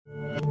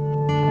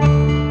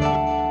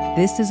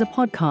This is a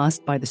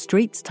podcast by The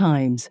Straits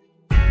Times.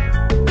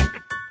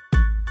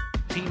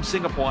 Team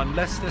Singapore,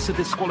 unless there's a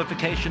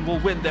disqualification, will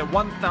win their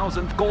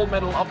 1,000th gold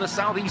medal of the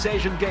Southeast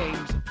Asian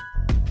Games.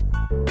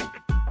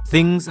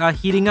 Things are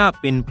heating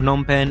up in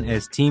Phnom Penh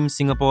as Team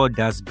Singapore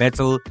does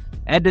battle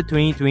at the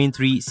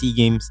 2023 SEA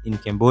Games in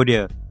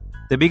Cambodia.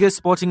 The biggest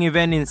sporting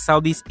event in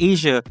Southeast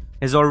Asia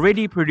has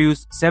already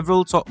produced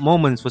several top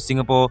moments for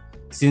Singapore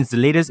since the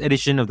latest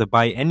edition of the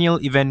biennial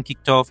event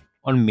kicked off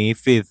on May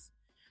 5th.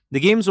 The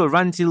Games will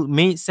run till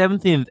May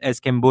 17th as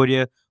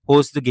Cambodia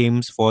hosts the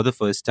Games for the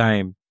first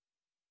time.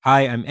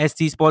 Hi, I'm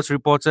ST Sports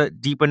reporter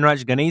Deepan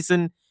Raj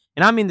Ganesan,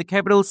 and I'm in the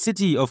capital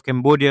city of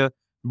Cambodia,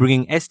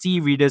 bringing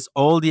ST readers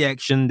all the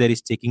action that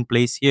is taking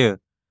place here.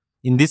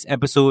 In this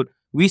episode,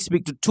 we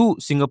speak to two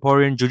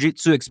Singaporean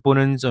Jiu-Jitsu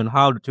exponents on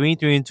how the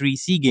 2023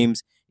 SEA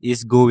Games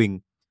is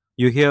going.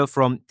 You hear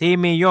from Tae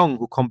Mei Yong,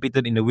 who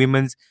competed in the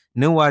women's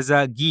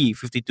Newaza Gi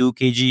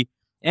 52kg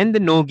and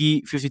the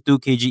No-Gi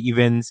 52kg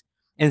events,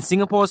 and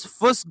Singapore's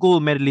first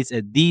gold medalist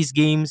at these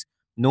games,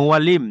 Noah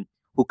Lim,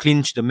 who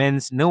clinched the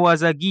men's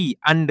Newaza Gi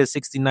under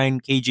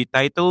 69kg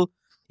title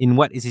in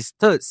what is his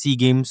third SEA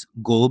Games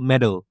gold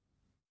medal.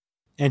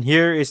 And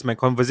here is my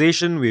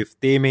conversation with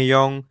Tae Mei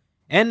Yong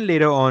and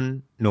later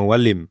on Noah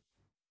Lim.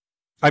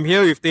 I'm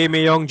here with Tae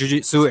Mei Yong,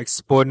 Jiu-Jitsu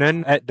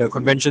exponent at the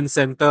Convention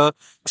Centre.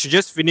 She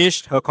just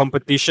finished her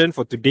competition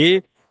for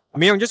today.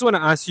 Mei Yong, just want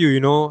to ask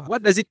you,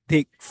 what does it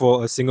take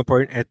for a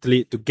Singaporean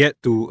athlete to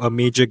get to a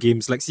major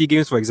games, like SEA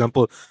Games, for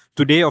example?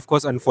 Today, of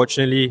course,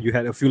 unfortunately, you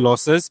had a few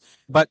losses,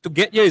 but to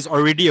get here is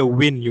already a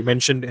win, you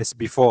mentioned as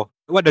before.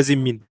 What does it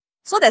mean?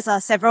 So there's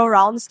several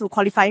rounds to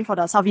qualifying for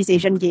the Southeast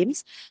Asian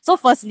Games. So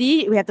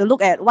firstly, we have to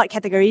look at what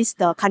categories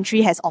the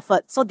country has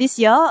offered. So this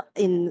year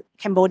in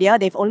Cambodia,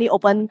 they've only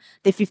opened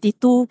the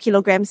 52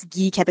 kilograms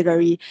gi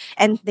category,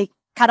 and they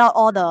cut out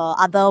all the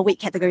other weight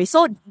categories.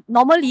 So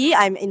normally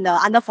I'm in the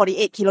under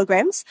 48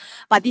 kilograms,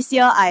 but this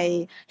year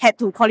I had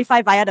to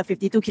qualify via the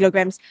 52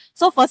 kilograms.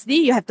 So firstly,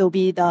 you have to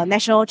be the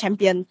national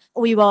champion.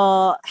 We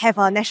will have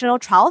a national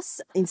trials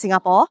in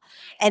Singapore,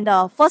 and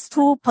the first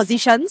two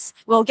positions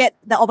will get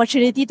the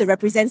opportunity to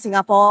represent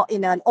Singapore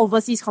in an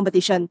overseas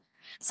competition.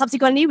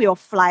 Subsequently, we will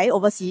fly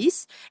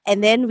overseas,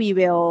 and then we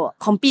will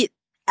compete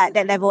at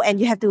that level, and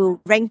you have to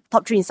rank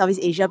top 3 in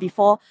Southeast Asia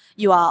before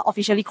you are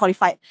officially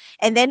qualified.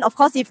 And then, of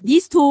course, if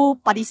these two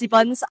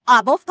participants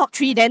are both top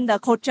 3, then the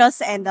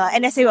coaches and the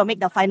NSA will make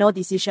the final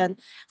decision.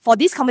 For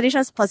these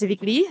competitions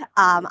specifically,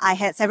 I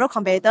had several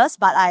competitors,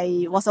 but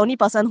I was the only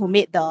person who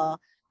made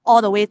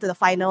all the way to the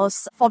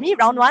finals. For me,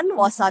 round 1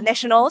 was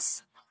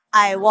nationals.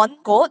 I won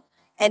gold,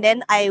 and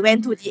then I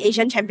went to the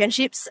Asian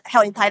Championships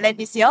held in Thailand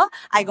this year.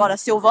 I got a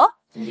silver,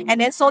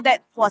 and then so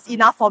that was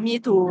enough for me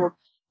to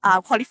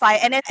qualify.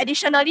 And then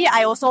additionally,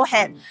 I also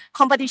had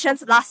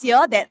competitions last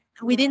year that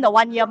within the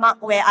 1 year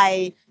mark where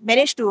I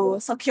managed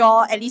to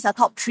secure at least a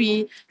top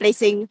 3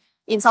 placing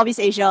in Southeast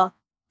Asia.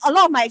 A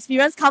lot of my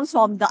experience comes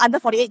from the under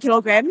 48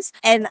 kilograms.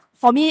 And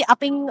for me,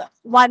 upping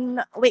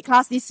one weight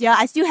class this year,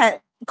 I still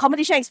had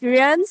competition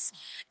experience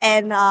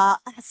and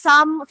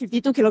some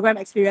 52 kilogram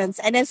experience.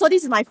 And then so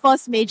this is my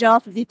first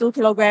major 52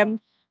 kilogram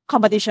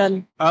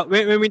competition.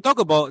 When we talk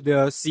about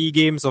the SEA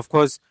Games, of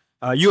course,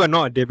 you are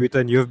not a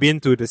debutant. You've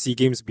been to the SEA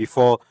Games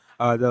before,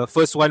 the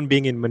first one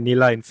being in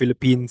Manila in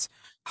Philippines.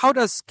 How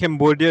does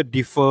Cambodia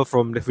differ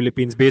from the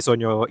Philippines based on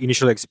your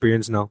initial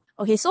experience now?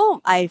 Okay, so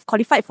I've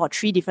qualified for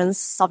 3 different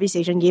Southeast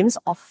Asian Games,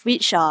 of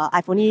which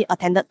I've only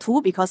attended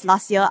 2 because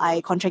last year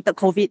I contracted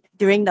COVID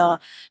during the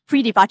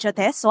pre-departure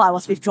test, so I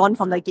was withdrawn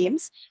from the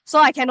Games. So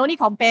I can only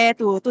compare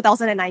to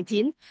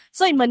 2019.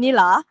 So in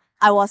Manila,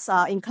 I was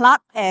in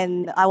Clark,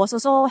 and I was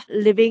also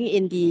living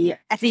in the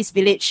Athletes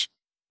Village.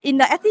 In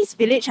the Athletes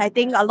Village, I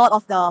think a lot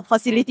of the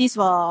facilities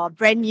were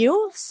brand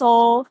new.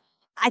 So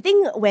I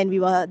think when we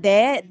were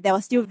there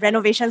were still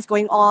renovations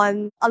going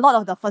on. A lot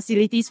of the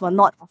facilities were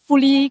not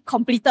fully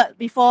completed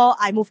before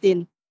I moved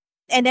in.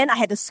 And then I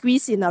had to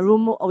squeeze in a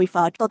room with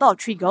a total of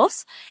 3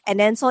 girls. And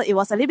then so it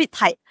was a little bit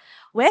tight.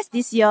 Whereas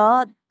this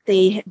year,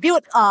 they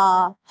built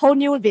a whole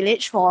new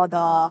village for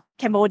the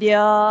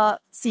Cambodia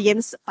SEA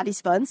Games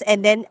participants.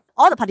 And then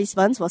all the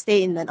participants will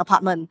stay in an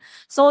apartment.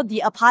 So the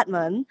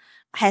apartment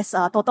has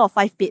a total of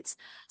 5 beds.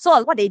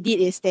 So what they did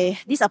is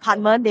this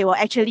apartment, they will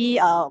actually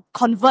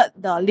convert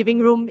the living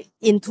room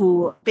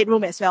into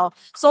bedroom as well.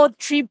 So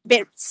 3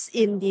 beds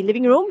in the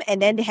living room,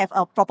 and then they have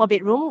a proper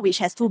bedroom which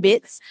has 2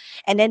 beds,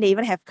 and then they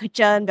even have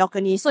kitchen,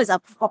 balcony. So it's a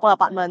proper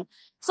apartment.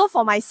 So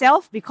for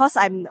myself, because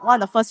I'm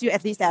one of the first few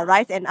athletes that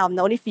arrived and I'm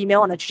the only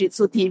female on the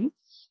jiu-jitsu team,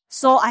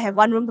 so I have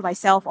 1 room to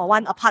myself or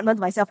 1 apartment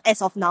to myself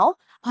as of now.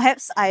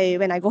 Perhaps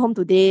when I go home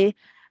today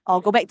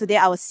or go back today,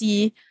 I will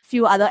see a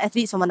few other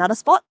athletes from another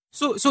sport.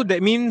 So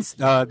that means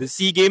the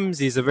SEA Games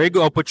is a very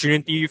good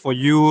opportunity for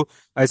you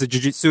as a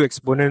Jiu-Jitsu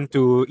exponent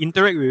to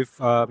interact with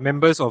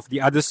members of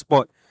the other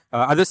sport,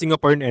 other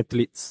Singaporean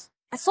athletes.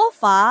 So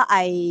far,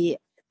 I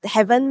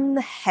haven't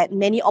had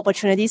many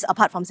opportunities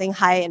apart from saying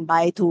hi and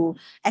bye to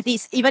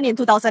athletes, even in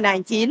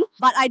 2019.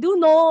 But I do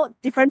know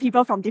different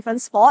people from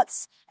different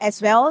sports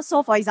as well.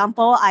 So, for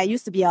example, I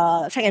used to be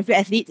a track and field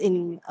athlete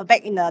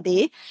back in the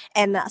day.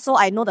 And so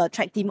I know the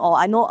track team, or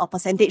I know a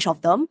percentage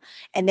of them.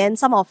 And then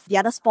some of the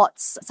other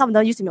sports, some of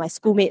them used to be my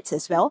schoolmates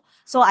as well.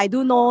 So I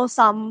do know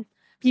some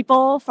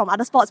people from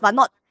other sports, but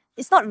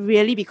it's not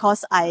really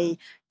because I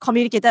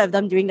communicated with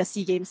them during the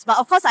SEA Games. But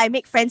of course, I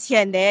make friends here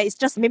and there. It's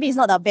just maybe it's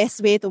not the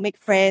best way to make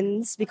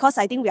friends, because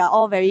I think we are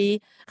all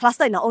very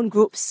clustered in our own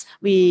groups.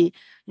 We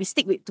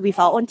stick with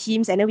our own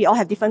teams, and then we all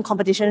have different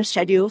competition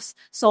schedules.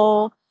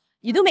 So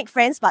you do make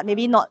friends, but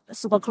maybe not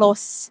super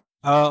close.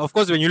 Of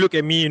course, when you look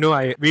at me,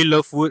 I really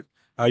love food.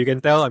 You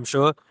can tell, I'm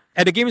sure.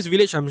 At the Games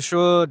Village, I'm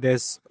sure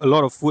there's a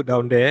lot of food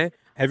down there.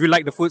 Have you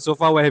liked the food so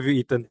far? What have you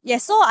eaten?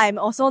 Yes, so I'm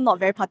also not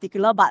very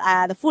particular, but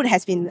the food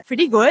has been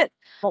pretty good.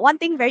 But one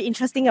thing very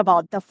interesting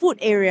about the food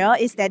area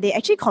is that they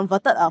actually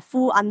converted a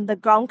full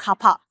underground car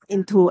park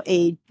into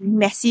a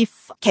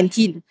massive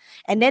canteen.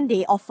 And then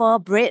they offer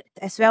bread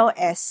as well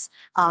as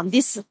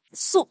this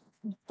soup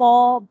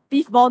for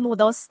beef ball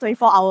noodles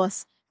 24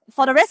 hours.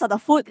 For the rest of the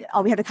food,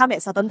 we have to come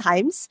at certain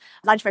times,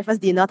 lunch, breakfast,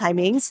 dinner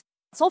timings.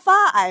 So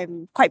far,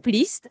 I'm quite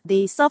pleased.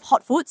 They serve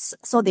hot foods,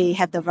 so they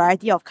have the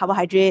variety of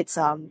carbohydrates,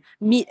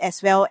 meat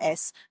as well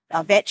as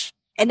veg.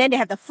 And then they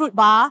have the fruit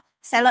bar,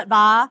 salad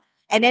bar,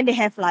 and then they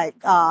have like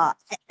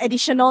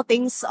additional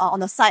things on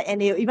the side,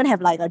 and they even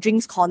have like a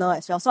drinks corner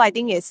as well. So I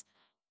think it's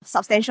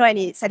substantial and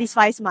it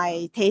satisfies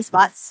my taste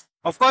buds.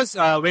 Of course,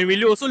 when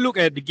we also look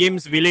at the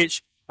Games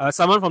Village,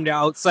 someone from the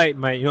outside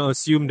might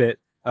assume that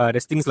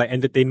there's things like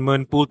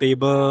entertainment, pool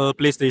table,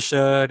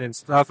 PlayStation, and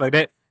stuff like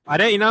that. Are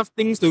there enough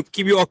things to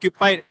keep you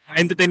occupied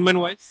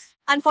entertainment-wise?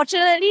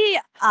 Unfortunately,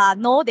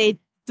 no, they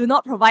do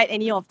not provide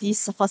any of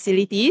these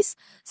facilities.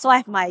 So I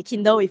have my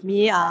Kindle with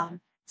me.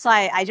 So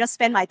I just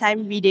spend my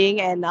time reading,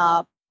 and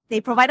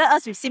they provided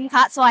us with SIM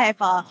cards. So I have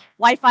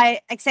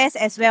Wi-Fi access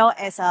as well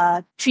as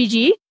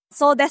 3G.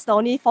 So that's the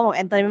only form of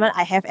entertainment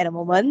I have at the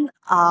moment.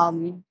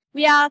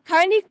 We are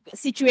currently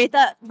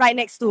situated right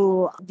next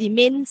to the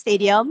main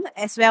stadium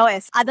as well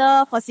as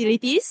other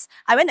facilities.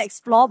 I went to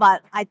explore,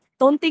 but I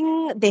don't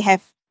think they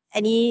have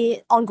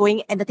any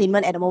ongoing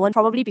entertainment at the moment,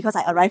 probably because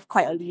I arrived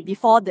quite early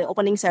before the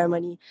opening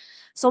ceremony.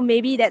 So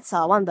maybe that's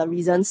one of the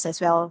reasons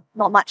as well.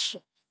 Not much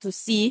to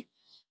see,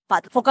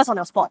 but focus on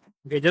your sport.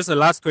 Okay, just a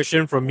last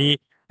question from me.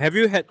 Have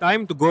you had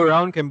time to go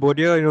around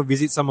Cambodia,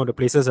 visit some of the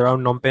places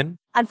around Phnom Penh?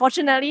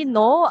 Unfortunately,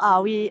 no.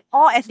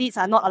 All athletes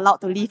are not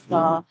allowed to leave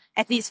the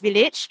athletes'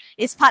 village.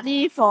 It's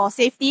partly for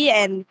safety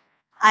and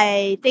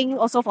I think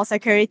also for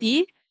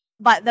security.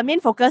 But the main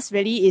focus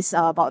really is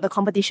about the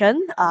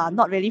competition,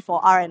 not really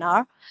for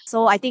R&R.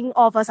 So I think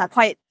all of us are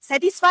quite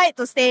satisfied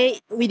to stay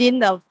within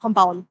the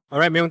compound. All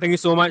right, Myeong, thank you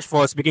so much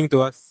for speaking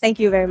to us. Thank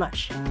you very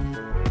much.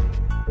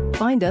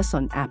 Find us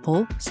on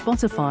Apple,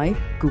 Spotify,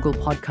 Google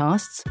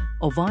Podcasts,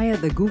 or via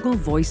the Google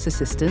Voice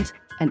Assistant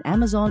and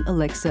Amazon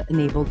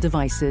Alexa-enabled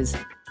devices.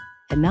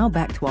 And now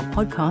back to our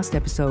podcast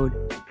episode.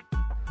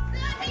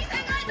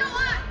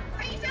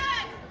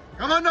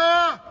 Come on,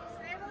 Noah!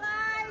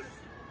 Stabilize!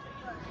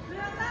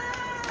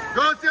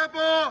 Go,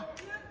 Singapore!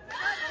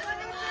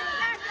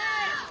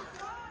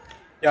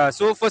 Yeah,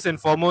 so first and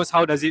foremost,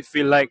 how does it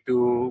feel like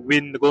to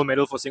win the gold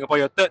medal for Singapore?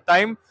 Your third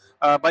time,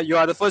 but you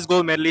are the first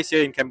gold medalist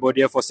here in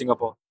Cambodia for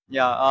Singapore.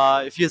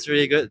 Yeah, it feels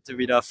really good to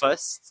be the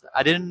first.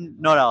 I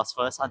didn't know that I was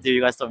first until you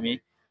guys told me.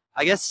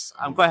 I guess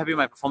I'm quite happy with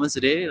my performance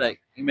today. I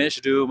managed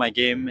to do my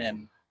game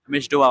and I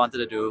managed to do what I wanted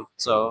to do.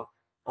 So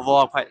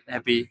overall, I'm quite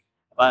happy.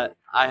 But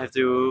I have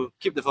to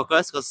keep the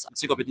focus because I'm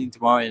still competing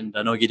tomorrow in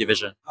the No-Gi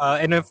division.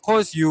 And of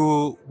course,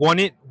 you won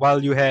it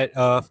while you had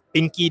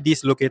pinky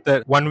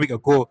dislocated 1 week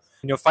ago.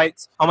 In your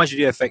fights, how much did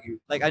it affect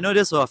you? I know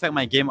this will affect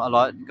my game a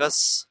lot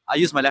because I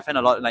use my left hand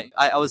a lot.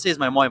 I would say it's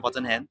my more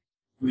important hand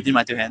within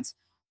my two hands.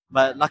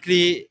 But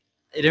luckily,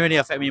 it didn't really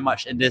affect me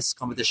much in this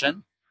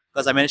competition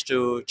because I managed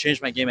to change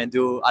my game and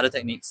do other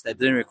techniques that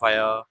didn't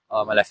require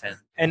my left hand.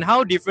 And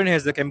how different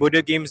has the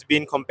Cambodia Games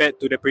been compared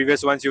to the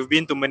previous ones? You've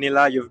been to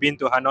Manila, you've been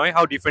to Hanoi.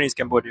 How different is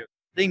Cambodia?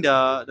 I think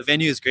the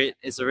venue is great.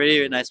 It's a really,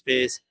 really nice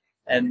place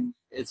and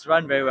it's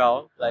run very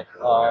well.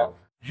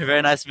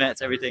 Very nice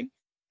mats, everything.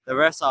 The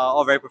refs are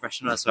all very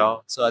professional as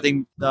well. So I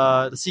think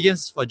the SEA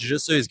Games for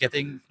Jiu-Jitsu is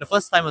getting... The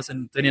first time was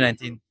in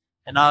 2019.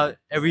 And now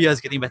every year is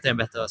getting better and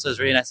better. So it's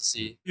really nice to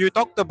see. You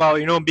talked about,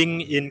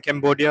 being in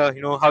Cambodia,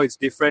 how it's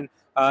different.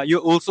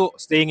 You're also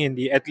staying in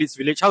the Athletes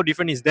Village. How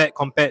different is that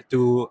compared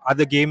to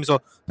other games?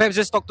 Or perhaps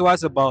just talk to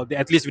us about the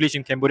Athletes Village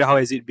in Cambodia. How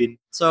has it been?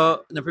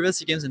 So in the previous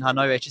SEA Games in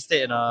Hanoi, we actually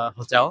stayed in a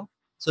hotel.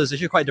 So it's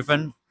actually quite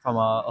different from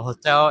a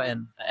hotel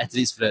and an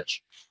Athletes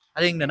Village.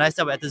 I think the nice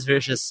thing about Athletes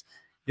Village is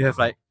you have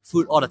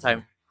food all the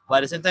time. But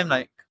at the same time,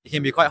 it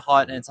can be quite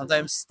hot and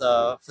sometimes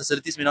the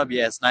facilities may not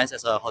be as nice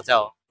as a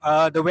hotel.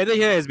 The weather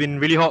here has been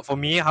really hot for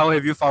me. How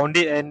have you found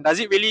it? And does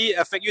it really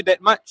affect you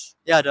that much?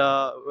 Yeah,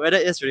 the weather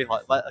is really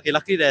hot. But okay,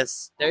 luckily there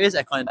is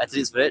aircon in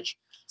Athletes Village.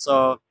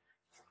 So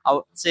I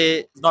would say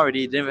it's not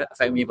really, it didn't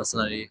affect me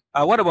personally.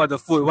 What about the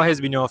food? What has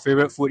been your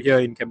favorite food here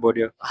in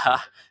Cambodia?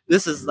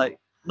 This is like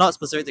not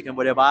specific to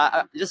Cambodia,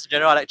 but just in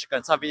general, I like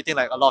chicken. So I've been eating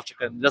like a lot of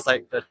chicken, just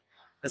like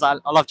there's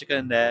a lot of chicken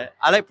in there.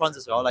 I like prawns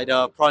as well, like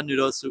the prawn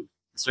noodle soup.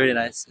 It's really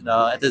nice in the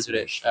Athens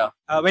village. Yeah.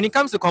 When it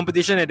comes to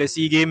competition at the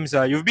SEA Games,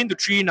 you've been to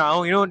 3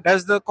 now.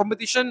 Does the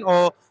competition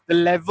or the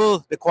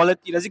level, the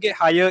quality, does it get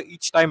higher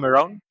each time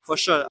around? For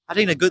sure. I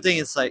think the good thing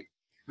is like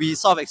we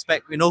sort of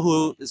expect, we know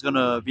who is going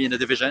to be in the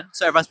division.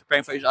 So everyone's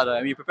preparing for each other.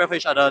 And when you prepare for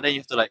each other, then you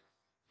have to like,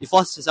 you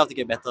force yourself to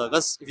get better.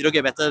 Because if you don't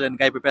get better, then the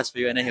guy prepares for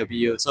you and then he'll beat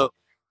you. So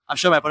I'm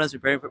sure my opponents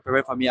preparing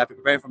for me. I've been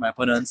preparing for my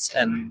opponents.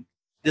 And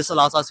this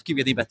allows us to keep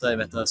getting better and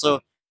better.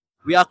 So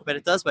we are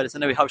competitors, but at the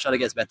same time we help each other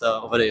get better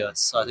over the years.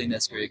 So I think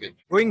that's really good.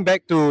 Going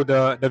back to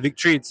the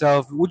victory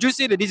itself, would you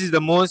say that this is the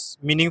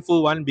most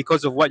meaningful one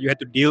because of what you had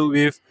to deal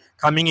with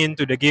coming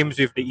into the games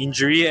with the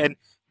injury? And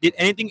did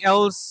anything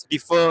else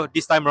differ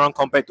this time around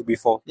compared to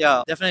before?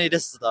 Yeah, definitely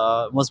this is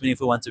the most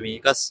meaningful one to me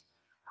because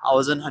I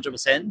wasn't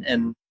 100%.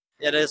 And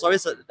yeah, there's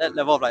always that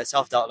level of like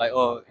self-doubt, like,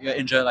 oh, you're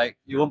injured, like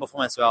you won't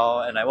perform as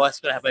well. And like, what's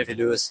going to happen if you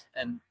lose?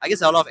 And I guess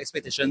there are a lot of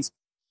expectations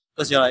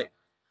because you're like,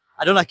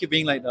 I don't like you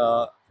being like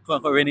the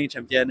quote-unquote reigning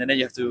champion, and then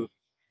you're sort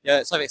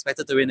of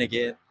expected to win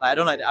again. Like, I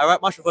don't like that. I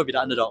much prefer to be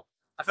the underdog.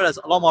 I feel there's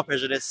a lot more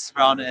pressure this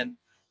round, and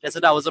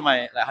that wasn't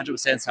my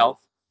 100% self.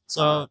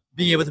 So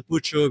being able to pull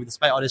through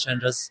despite all these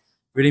challenges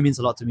really means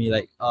a lot to me.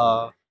 Like,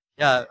 I'm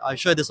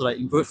sure this will like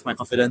improve my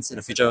confidence in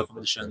the future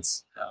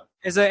competitions. Yeah.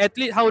 As an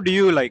athlete, how do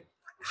you like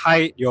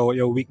hide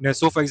your weakness?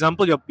 So, for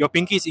example, your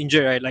pinky is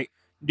injured, right? Like,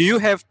 do you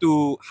have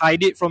to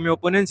hide it from your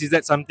opponents? Is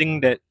that something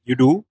that you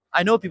do?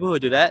 I know people who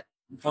do that.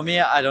 For me,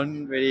 I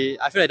feel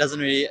like it doesn't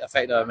really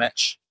affect the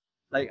match.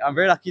 Like, I'm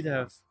very lucky to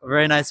have a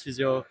very nice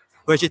physio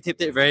who actually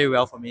taped it very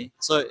well for me.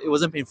 So it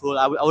wasn't painful.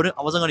 I wasn't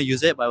going to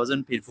use it, but it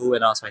wasn't painful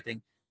when I was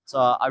fighting. So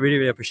I really,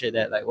 really appreciate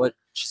that. Like,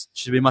 she's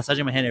been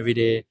massaging my hand every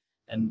day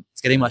and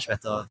it's getting much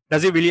better.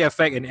 Does it really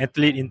affect an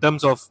athlete in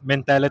terms of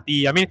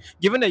mentality? I mean,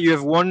 given that you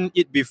have won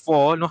it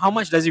before, how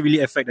much does it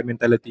really affect the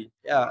mentality?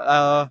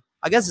 Yeah,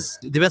 I guess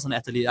it depends on the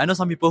athlete. I know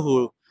some people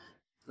who,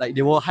 like,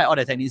 they will hide all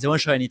their techniques. They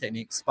won't show any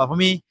techniques. But for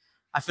me,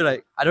 I feel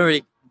like I don't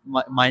really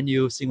mind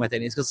you seeing my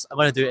techniques because I'm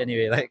going to do it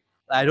anyway. Like,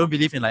 I don't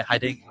believe in like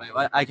hiding.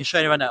 Like, I can show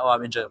anyone that, oh,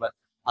 I'm injured, but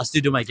I'll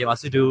still do my game. I'll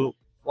still do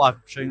what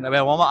I'm showing. Like, when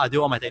I warm up, I'll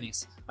do all my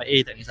techniques, my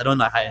A techniques. I don't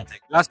like hide anything.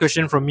 Last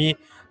question from me.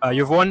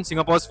 You've won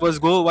Singapore's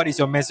first gold. What is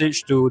your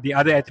message to the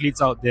other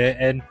athletes out there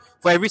and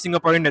for every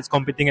Singaporean that's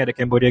competing at the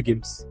Cambodia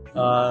Games?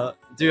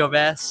 Do your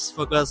best.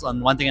 Focus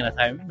on one thing at a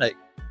time. Like,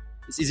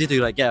 it's easy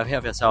to like get ahead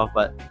of yourself,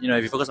 but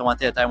if you focus on one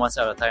thing at a time, one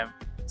step at a time,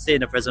 stay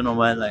in the present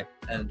moment,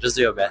 and just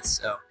do your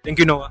best. So, thank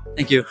you, Noah.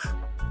 Thank you.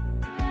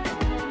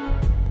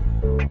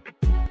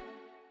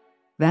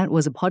 That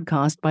was a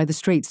podcast by The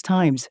Straits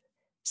Times.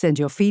 Send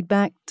your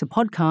feedback to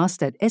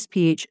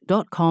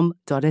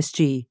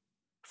podcast@sph.com.sg.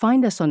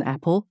 Find us on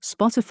Apple,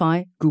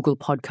 Spotify, Google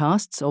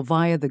Podcasts, or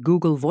via the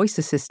Google Voice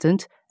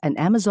Assistant and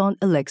Amazon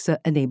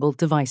Alexa-enabled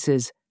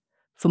devices.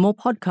 For more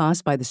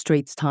podcasts by The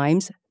Straits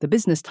Times, The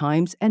Business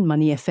Times, and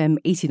Money FM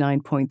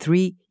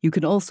 89.3, you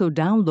can also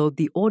download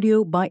the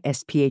Audio by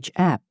SPH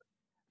app.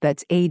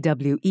 That's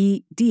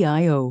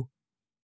AWEDIO.